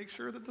pastor to make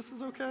sure that this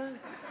is okay.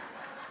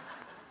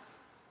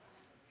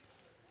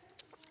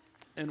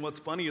 And what's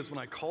funny is when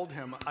I called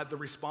him, the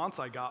response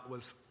I got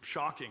was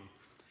shocking.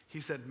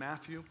 He said,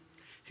 Matthew,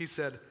 he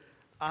said,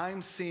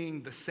 I'm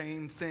seeing the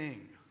same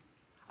thing.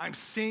 I'm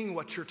seeing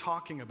what you're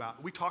talking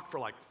about. We talked for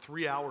like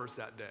 3 hours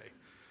that day.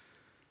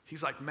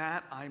 He's like,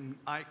 Matt,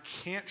 I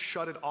can't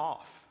shut it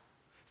off.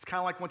 It's kind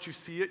of like once you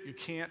see it, you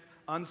can't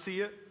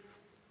unsee it,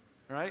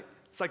 right?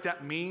 It's like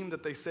that meme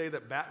that they say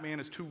that Batman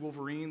is two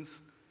Wolverines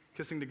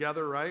kissing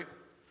together, right?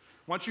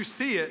 Once you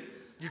see it,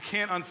 you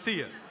can't unsee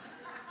it,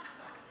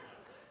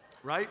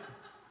 right?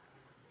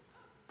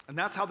 And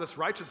that's how this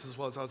righteousness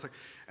was. I was like,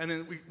 and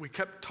then we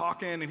kept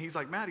talking, and he's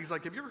like, Matt, he's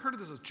like, have you ever heard of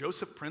this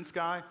Joseph Prince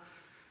guy?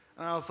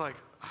 And I was like,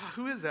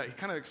 who is that? He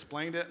kind of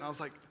explained it, and I was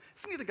like,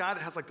 isn't he the guy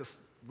that has like this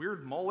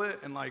weird mullet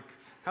and like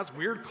has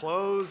weird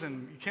clothes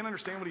and you can't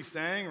understand what he's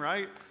saying,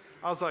 right?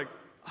 I was like,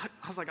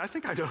 I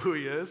think I know who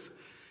he is.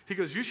 He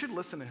goes, you should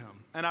listen to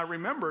him. And I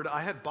remembered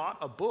I had bought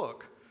a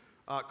book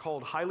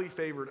called Highly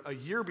Favored a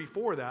year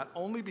before that,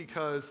 only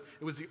because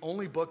it was the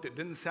only book that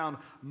didn't sound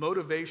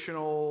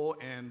motivational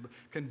and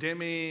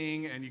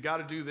condemning and you got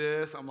to do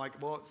this. I'm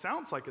like, well, it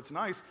sounds like it's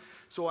nice.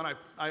 So when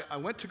I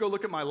went to go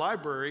look at my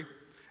library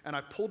and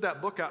I pulled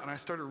that book out and I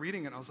started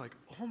reading it, and I was like,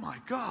 oh my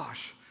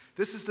gosh,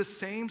 this is the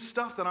same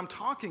stuff that I'm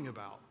talking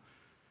about.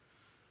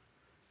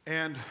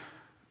 And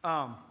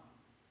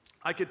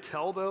I could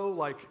tell though,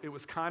 like it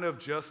was kind of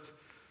just,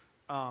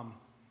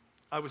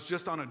 I was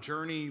just on a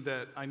journey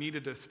that I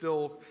needed to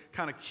still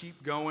kind of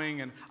keep going.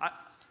 And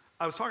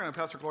I was talking to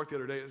Pastor Clark the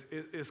other day.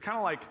 It's kind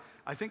of like,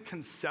 I think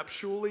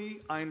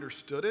conceptually I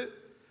understood it,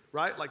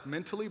 right? Like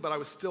mentally, but I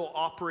was still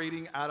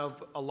operating out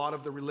of a lot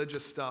of the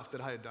religious stuff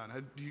that I had done.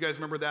 Do you guys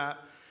remember that?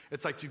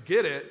 It's like you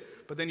get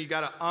it, but then you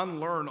got to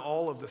unlearn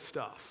all of the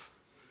stuff.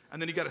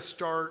 And then you got to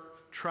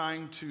start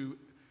trying to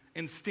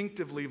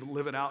instinctively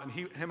live it out. And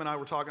him and I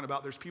were talking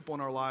about there's people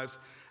in our lives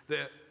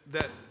that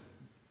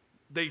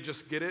they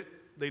just get it.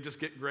 They just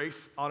get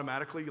grace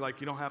automatically.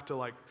 Like you don't have to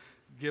like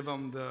give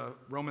them the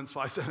Romans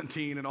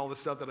 5:17 and all the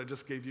stuff that I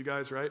just gave you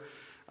guys, right?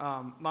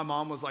 My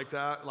mom was like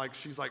that. Like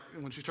she's like,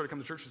 when she started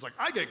coming to church, she's like,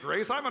 I get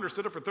grace. I've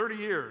understood it for 30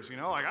 years. You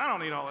know, like I don't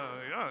need all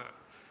that.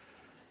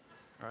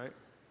 Right?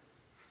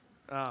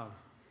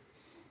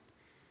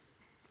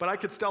 But I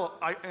could still,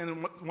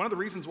 and one of the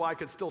reasons why I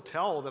could still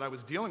tell that I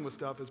was dealing with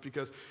stuff is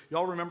because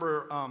y'all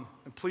remember,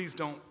 and please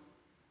don't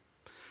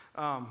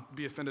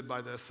be offended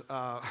by this.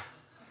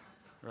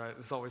 Right,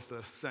 it's always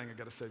the saying I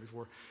got to say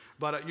before.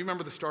 But you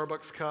remember the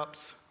Starbucks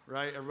cups,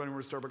 right? Everybody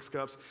remembers Starbucks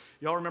cups.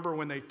 Y'all remember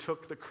when they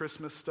took the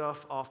Christmas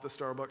stuff off the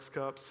Starbucks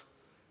cups?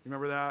 You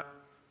remember that?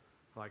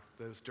 Like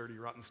those dirty,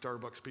 rotten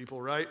Starbucks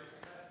people, right?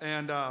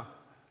 And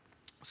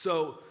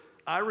so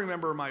I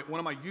remember one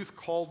of my youth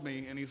called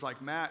me, and he's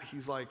like, Matt,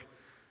 he's like,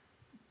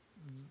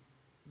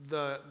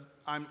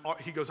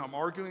 he goes, I'm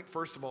arguing,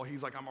 first of all,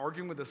 he's like, I'm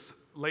arguing with this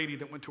lady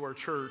that went to our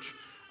church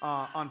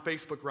on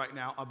Facebook right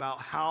now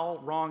about how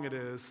wrong it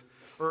is.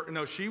 Or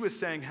no, she was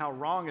saying how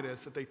wrong it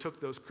is that they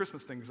took those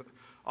Christmas things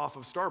off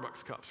of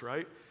Starbucks cups,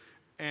 right?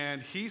 And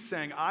he's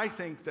saying, I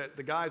think that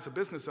the guy's a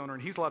business owner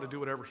and he's allowed to do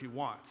whatever he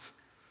wants,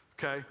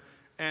 okay?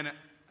 And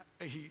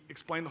he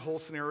explained the whole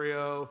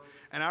scenario.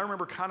 And I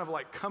remember kind of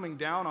like coming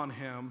down on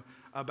him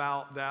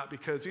about that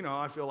because, you know,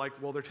 I feel like,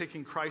 well, they're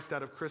taking Christ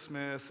out of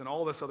Christmas and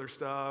all this other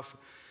stuff.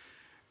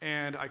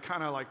 And I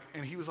kind of like,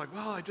 and he was like,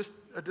 well, I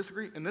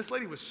disagree. And this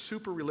lady was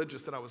super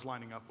religious that I was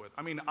lining up with.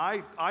 I mean,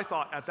 I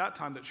thought at that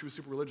time that she was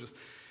super religious.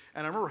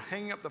 And I remember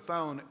hanging up the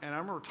phone, and I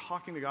remember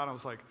talking to God. I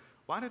was like,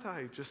 why did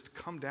I just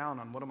come down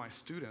on one of my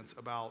students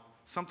about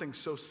something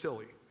so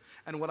silly?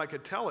 And what I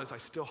could tell is I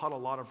still had a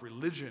lot of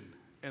religion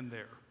in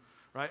there,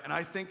 right? And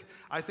I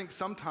think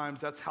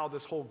sometimes that's how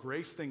this whole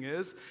grace thing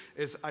is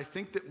I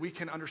think that we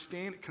can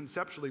understand it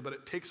conceptually, but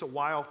it takes a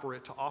while for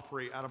it to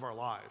operate out of our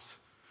lives.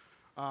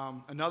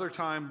 Another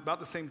time, about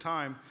the same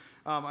time,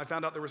 I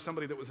found out there was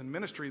somebody that was in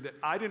ministry that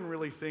I didn't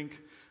really think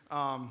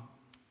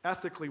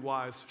ethically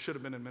wise should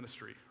have been in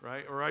ministry,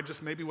 right? Or I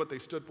just maybe what they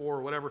stood for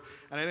or whatever,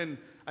 and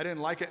I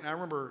didn't like it, and I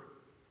remember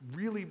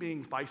really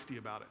being feisty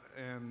about it.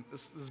 And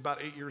this is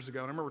about 8 years ago,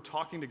 and I remember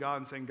talking to God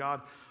and saying,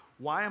 God,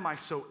 why am I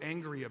so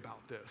angry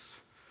about this?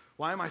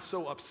 Why am I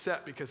so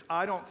upset? Because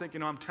I don't think,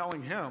 I'm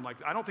telling him, like,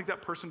 I don't think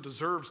that person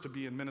deserves to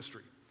be in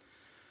ministry.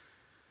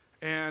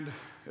 And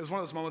it was one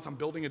of those moments, I'm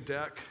building a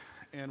deck,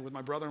 and with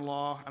my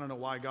brother-in-law, I don't know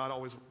why God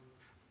always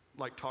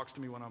like talks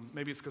to me when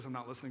maybe it's because I'm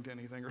not listening to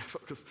anything or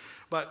focused,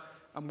 but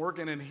I'm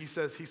working, and he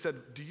said,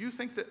 do you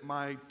think that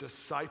my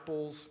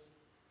disciples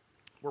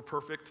were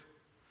perfect?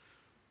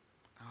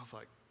 And I was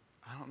like,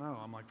 I don't know.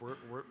 I'm like,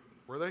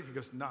 were they? He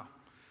goes, no.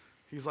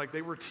 He's like,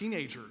 they were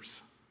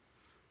teenagers,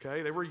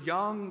 okay? They were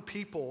young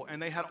people,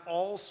 and they had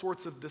all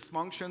sorts of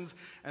dysfunctions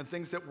and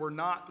things that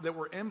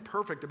were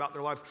imperfect about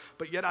their lives,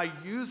 but yet I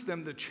used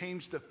them to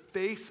change the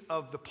face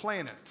of the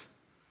planet,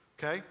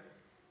 okay?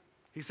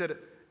 He said,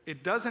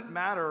 it doesn't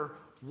matter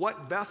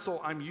what vessel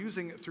I'm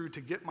using it through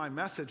to get my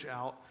message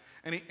out.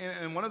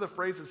 And one of the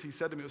phrases he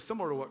said to me was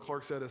similar to what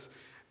Clark said is,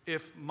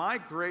 if my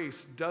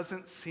grace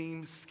doesn't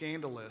seem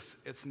scandalous,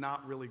 it's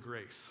not really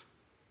grace,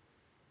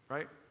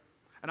 right?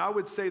 And I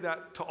would say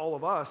that to all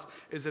of us,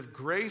 is if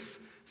grace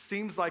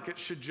seems like it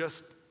should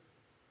just,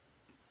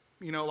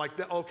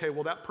 okay,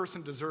 well, that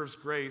person deserves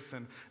grace,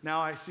 and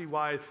now I see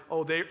why,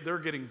 they're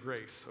getting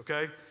grace,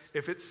 okay?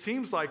 If it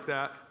seems like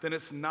that, then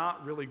it's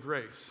not really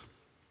grace.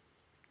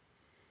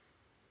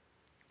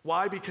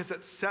 Why? Because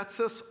it sets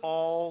us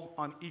all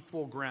on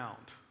equal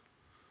ground.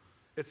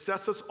 It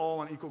sets us all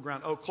on equal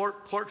ground.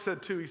 Clark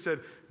said too, he said,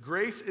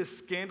 grace is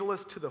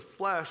scandalous to the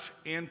flesh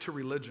and to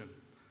religion,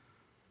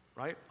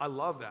 right? I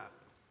love that.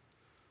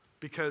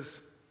 Because,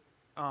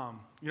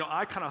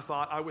 I kind of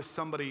thought I was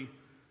somebody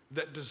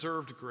that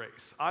deserved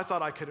grace. I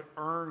thought I could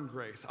earn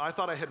grace. I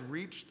thought I had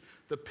reached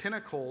the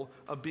pinnacle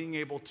of being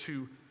able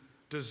to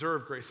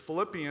deserve grace.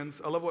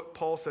 Philippians, I love what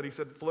Paul said. He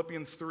said,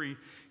 Philippians 3,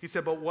 he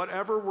said, but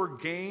whatever were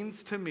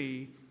gains to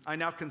me, I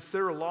now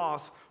consider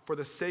loss for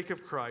the sake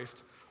of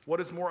Christ. What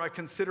is more, I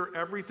consider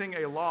everything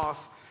a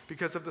loss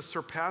because of the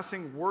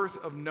surpassing worth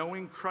of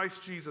knowing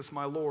Christ Jesus,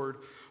 my Lord,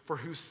 for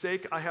whose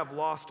sake I have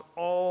lost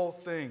all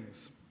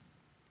things.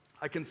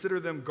 I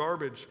consider them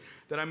garbage,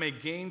 that I may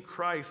gain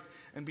Christ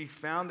and be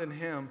found in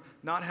him,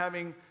 not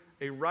having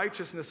a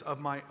righteousness of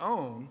my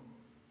own,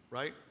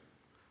 right?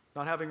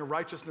 Not having a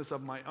righteousness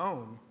of my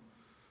own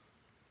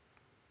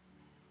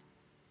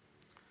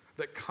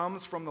that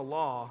comes from the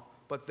law,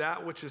 but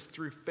that which is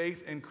through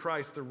faith in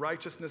Christ, the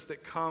righteousness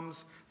that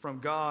comes from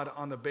God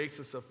on the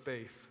basis of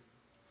faith.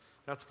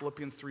 That's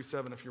Philippians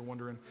 3:7, if you're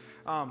wondering.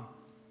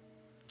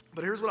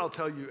 But here's what I'll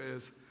tell you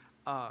is,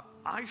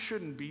 I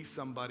shouldn't be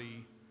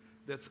somebody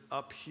that's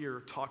up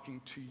here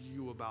talking to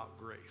you about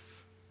grace.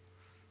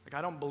 Like,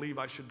 I don't believe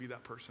I should be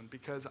that person,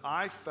 because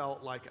I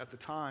felt like at the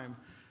time,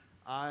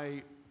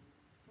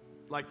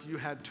 you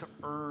had to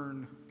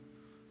earn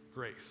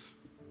grace.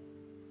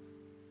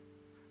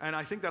 And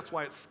I think that's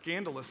why it's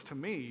scandalous to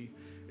me,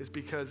 is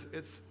because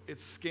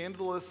it's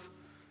scandalous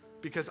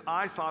because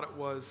I thought it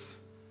was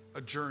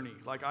a journey.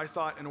 Like, I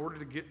thought in order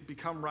to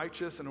become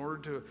righteous, in order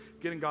to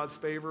get in God's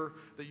favor,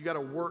 that you got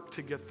to work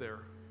to get there,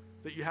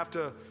 that you have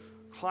to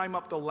climb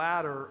up the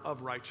ladder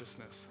of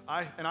righteousness.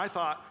 I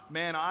thought,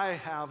 man, I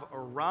have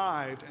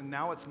arrived, and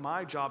now it's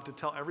my job to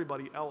tell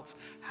everybody else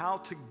how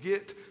to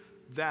get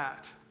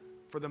that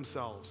for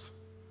themselves.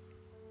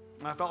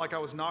 And I felt like I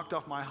was knocked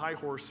off my high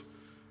horse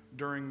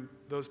during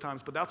those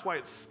times, but that's why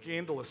it's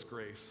scandalous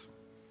grace.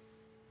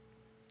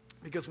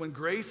 Because when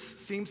grace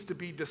seems to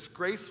be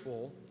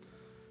disgraceful,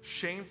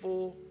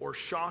 shameful, or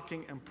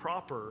shocking and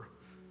proper,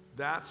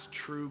 that's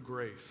true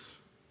grace.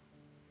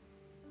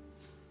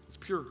 It's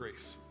pure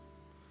grace.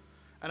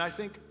 And I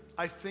think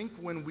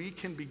when we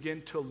can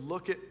begin to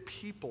look at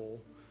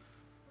people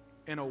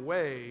in a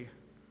way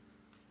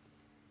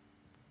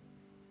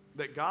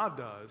that God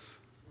does,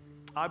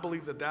 I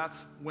believe that that's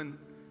when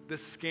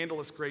this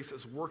scandalous grace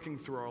is working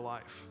through our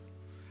life.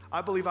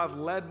 I believe I've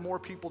led more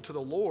people to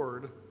the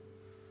Lord,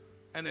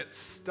 and it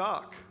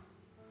stuck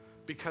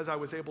because I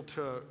was able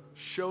to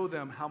show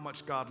them how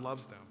much God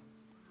loves them.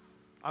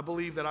 I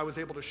believe that I was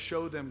able to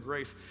show them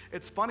grace.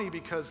 It's funny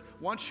because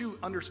once you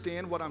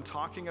understand what I'm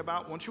talking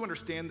about, once you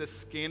understand this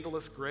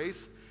scandalous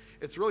grace,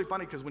 it's really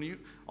funny because when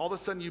all of a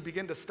sudden you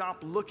begin to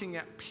stop looking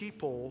at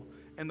people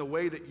in the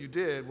way that you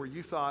did, where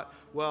you thought,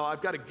 well,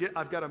 I've got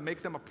to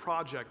make them a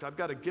project. I've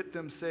got to get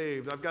them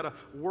saved. I've got to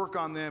work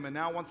on them. And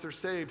now once they're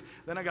saved,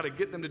 then I got to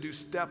get them to do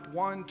step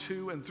 1,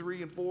 2, and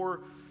 3, and 4,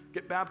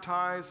 get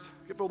baptized,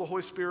 get filled with the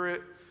Holy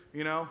Spirit,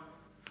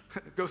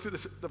 go through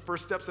the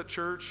first steps at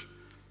church.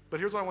 But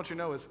here's what I want you to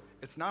know is,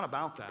 it's not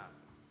about that.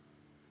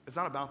 It's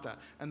not about that.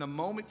 And the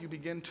moment you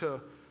begin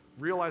to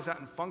realize that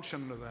and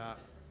function into that,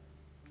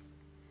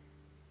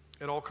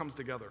 it all comes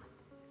together.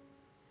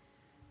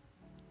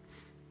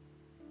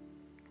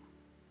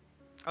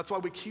 That's why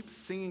we keep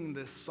singing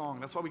this song.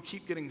 That's why we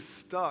keep getting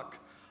stuck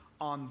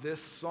on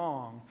this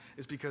song,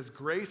 is because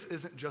grace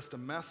isn't just a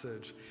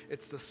message.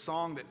 It's the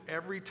song that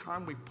every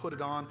time we put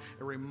it on,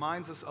 it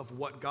reminds us of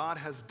what God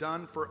has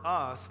done for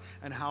us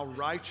and how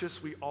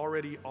righteous we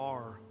already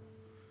are.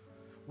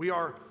 We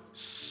are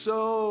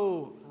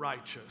so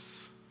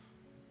righteous.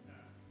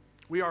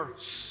 We are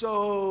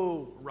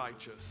so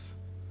righteous.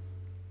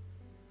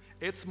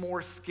 It's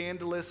more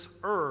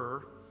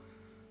scandalous-er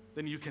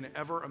than you can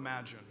ever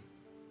imagine.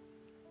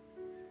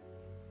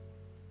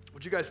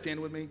 Would you guys stand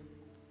with me?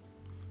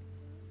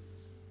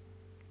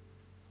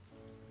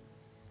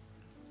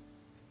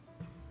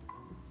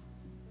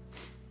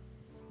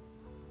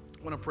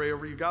 I want to pray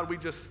over you. God,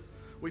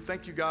 we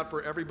thank you, God,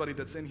 for everybody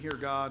that's in here,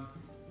 God.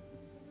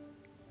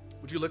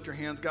 Would you lift your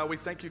hands? God, we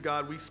thank you,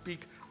 God. We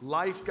speak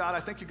life, God. I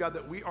thank you, God,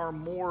 that we are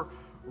more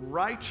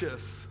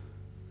righteous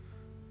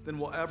than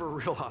we'll ever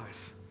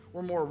realize.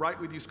 We're more right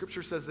with you.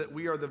 Scripture says that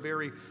we are the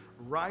very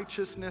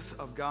righteousness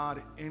of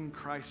God in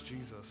Christ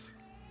Jesus.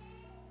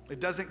 It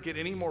doesn't get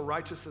any more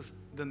righteous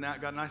than that,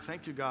 God. And I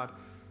thank you, God,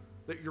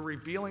 that you're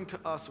revealing to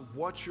us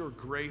what your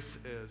grace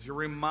is. You're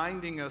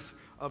reminding us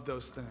of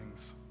those things.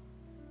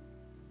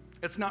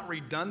 It's not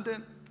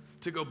redundant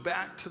to go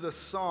back to the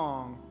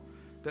song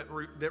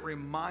that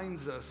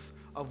reminds us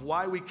of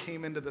why we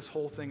came into this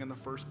whole thing in the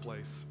first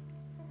place.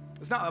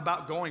 It's not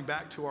about going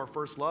back to our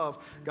first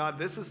love. God,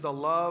 this is the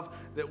love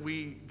that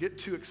we get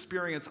to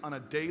experience on a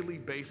daily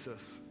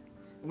basis.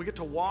 And we get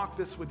to walk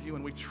this with you,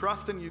 and we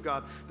trust in you,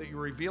 God, that you're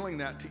revealing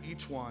that to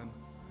each one.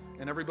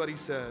 And everybody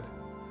said,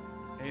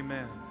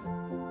 amen.